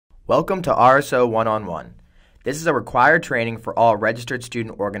Welcome to RSO One-on-One. This is a required training for all registered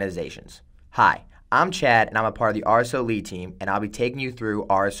student organizations. Hi, I'm Chad and I'm a part of the RSO lead team and I'll be taking you through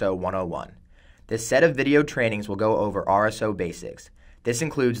RSO 101. This set of video trainings will go over RSO basics. This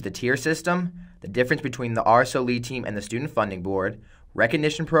includes the tier system, the difference between the RSO lead team and the Student Funding Board,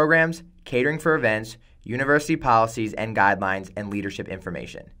 recognition programs, catering for events, university policies and guidelines, and leadership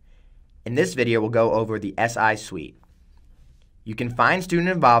information. In this video, we'll go over the SI suite. You can find student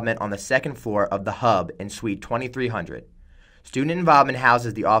involvement on the second floor of the Hub in Suite 2300. Student involvement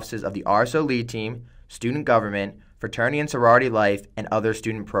houses the offices of the RSO lead team, student government, fraternity and sorority life, and other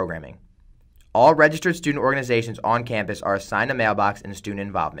student programming. All registered student organizations on campus are assigned a mailbox in student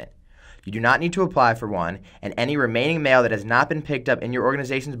involvement. You do not need to apply for one, and any remaining mail that has not been picked up in your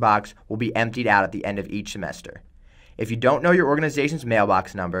organization's box will be emptied out at the end of each semester. If you don't know your organization's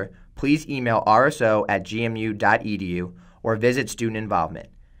mailbox number, please email rso@gmu.edu or visit Student Involvement.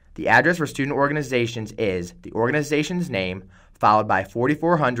 The address for student organizations is the organization's name, followed by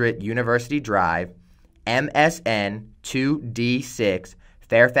 4400 University Drive, MSN 2D6,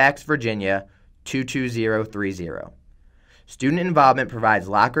 Fairfax, Virginia 22030. Student Involvement provides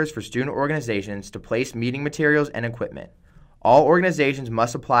lockers for student organizations to place meeting materials and equipment. All organizations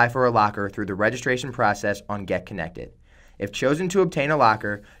must apply for a locker through the registration process on Get Connected. If chosen to obtain a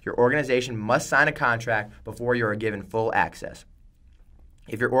locker, your organization must sign a contract before you are given full access.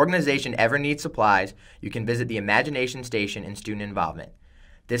 If your organization ever needs supplies, you can visit the Imagination Station in Student Involvement.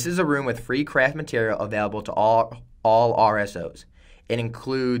 This is a room with free craft material available to all RSOs. It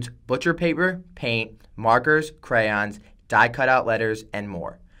includes butcher paper, paint, markers, crayons, die cutout letters, and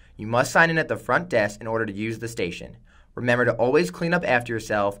more. You must sign in at the front desk in order to use the station. Remember to always clean up after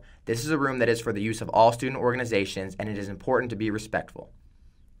yourself. This is a room that is for the use of all student organizations, and it is important to be respectful.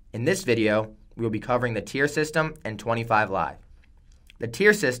 In this video, we will be covering the tier system and 25 Live. The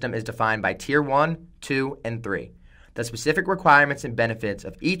tier system is defined by Tier 1, 2, and 3. The specific requirements and benefits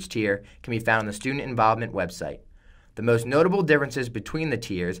of each tier can be found on the Student Involvement website. The most notable differences between the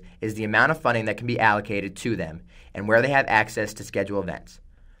tiers is the amount of funding that can be allocated to them and where they have access to schedule events.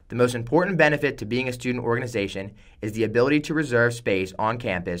 The most important benefit to being a student organization is the ability to reserve space on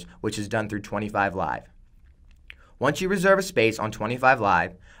campus, which is done through 25 Live. Once you reserve a space on 25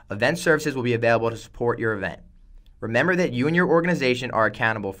 Live, event services will be available to support your event. Remember that you and your organization are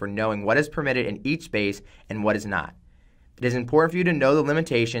accountable for knowing what is permitted in each space and what is not. It is important for you to know the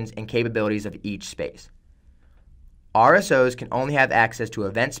limitations and capabilities of each space. RSOs can only have access to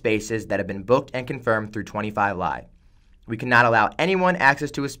event spaces that have been booked and confirmed through 25 Live. We cannot allow anyone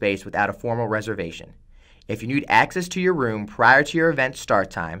access to a space without a formal reservation. If you need access to your room prior to your event start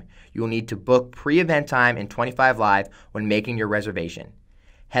time, you will need to book pre-event time in 25 Live when making your reservation.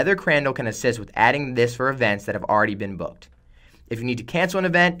 Heather Crandall can assist with adding this for events that have already been booked. If you need to cancel an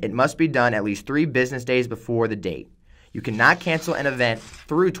event, it must be done at least 3 business days before the date. You cannot cancel an event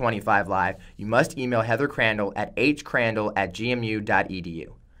through 25 Live. You must email Heather Crandall at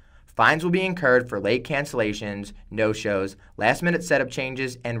hcrandall@gmu.edu. Fines will be incurred for late cancellations, no-shows, last-minute setup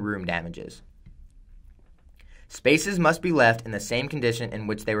changes, and room damages. Spaces must be left in the same condition in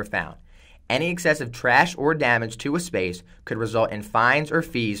which they were found. Any excessive trash or damage to a space could result in fines or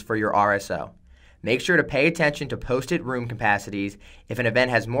fees for your RSO. Make sure to pay attention to posted room capacities. If an event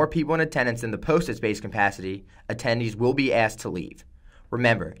has more people in attendance than the posted space capacity, attendees will be asked to leave.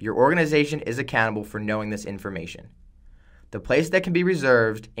 Remember, your organization is accountable for knowing this information. The places that can be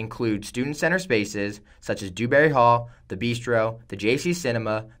reserved include student center spaces such as Dewberry Hall, the Bistro, the JC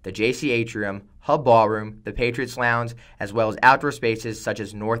Cinema, the JC Atrium, Hub Ballroom, the Patriots Lounge, as well as outdoor spaces such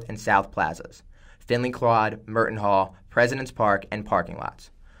as North and South Plazas, Finley Quad, Merton Hall, President's Park, and parking lots.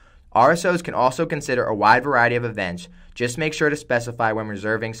 RSOs can also consider a wide variety of events. Just make sure to specify when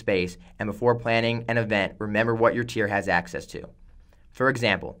reserving space, and before planning an event, remember what your tier has access to. For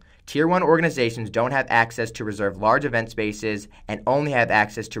example, Tier 1 organizations don't have access to reserve large event spaces and only have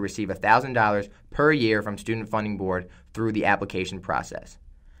access to receive $1,000 per year from Student Funding Board through the application process.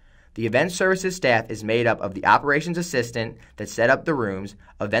 The event services staff is made up of the operations assistant that set up the rooms,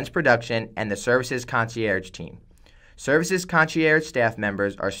 events production, and the services concierge team. Services concierge staff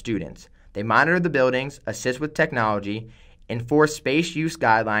members are students. They monitor the buildings, assist with technology, enforce space use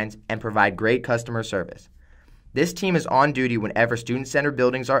guidelines, and provide great customer service. This team is on duty whenever student center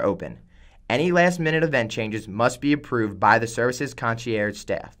buildings are open. Any last-minute event changes must be approved by the services concierge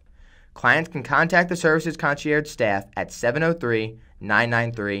staff. Clients can contact the services concierge staff at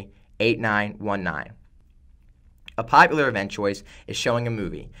 703-993-8919. A popular event choice is showing a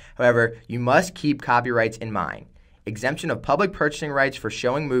movie. However, you must keep copyrights in mind. Exemption of public purchasing rights for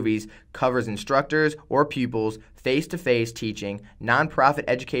showing movies covers instructors or pupils, face-to-face teaching, nonprofit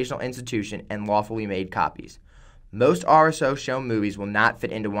educational institution, and lawfully made copies. Most RSO shown movies will not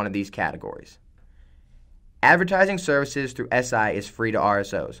fit into one of these categories. Advertising services through SI is free to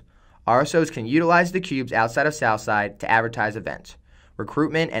RSOs. RSOs can utilize the cubes outside of Southside to advertise events,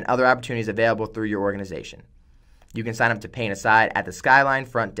 recruitment, and other opportunities available through your organization. You can sign up to paint a side at the Skyline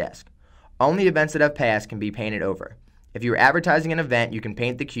front desk. Only events that have passed can be painted over. If you are advertising an event, you can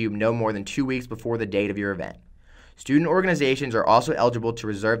paint the cube no more than 2 weeks before the date of your event. Student organizations are also eligible to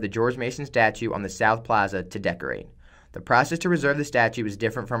reserve the George Mason statue on the South Plaza to decorate. The process to reserve the statue is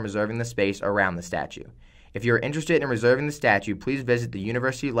different from reserving the space around the statue. If you are interested in reserving the statue, please visit the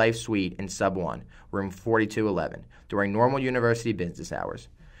University Life Suite in Sub 1, room 4211, during normal university business hours.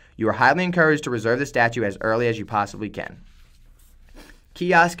 You are highly encouraged to reserve the statue as early as you possibly can.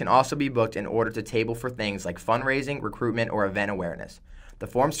 Kiosks can also be booked in order to table for things like fundraising, recruitment, or event awareness. The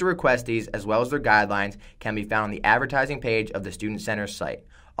forms to request these, as well as their guidelines, can be found on the advertising page of the Student Center's site,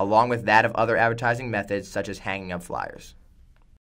 along with that of other advertising methods such as hanging up flyers.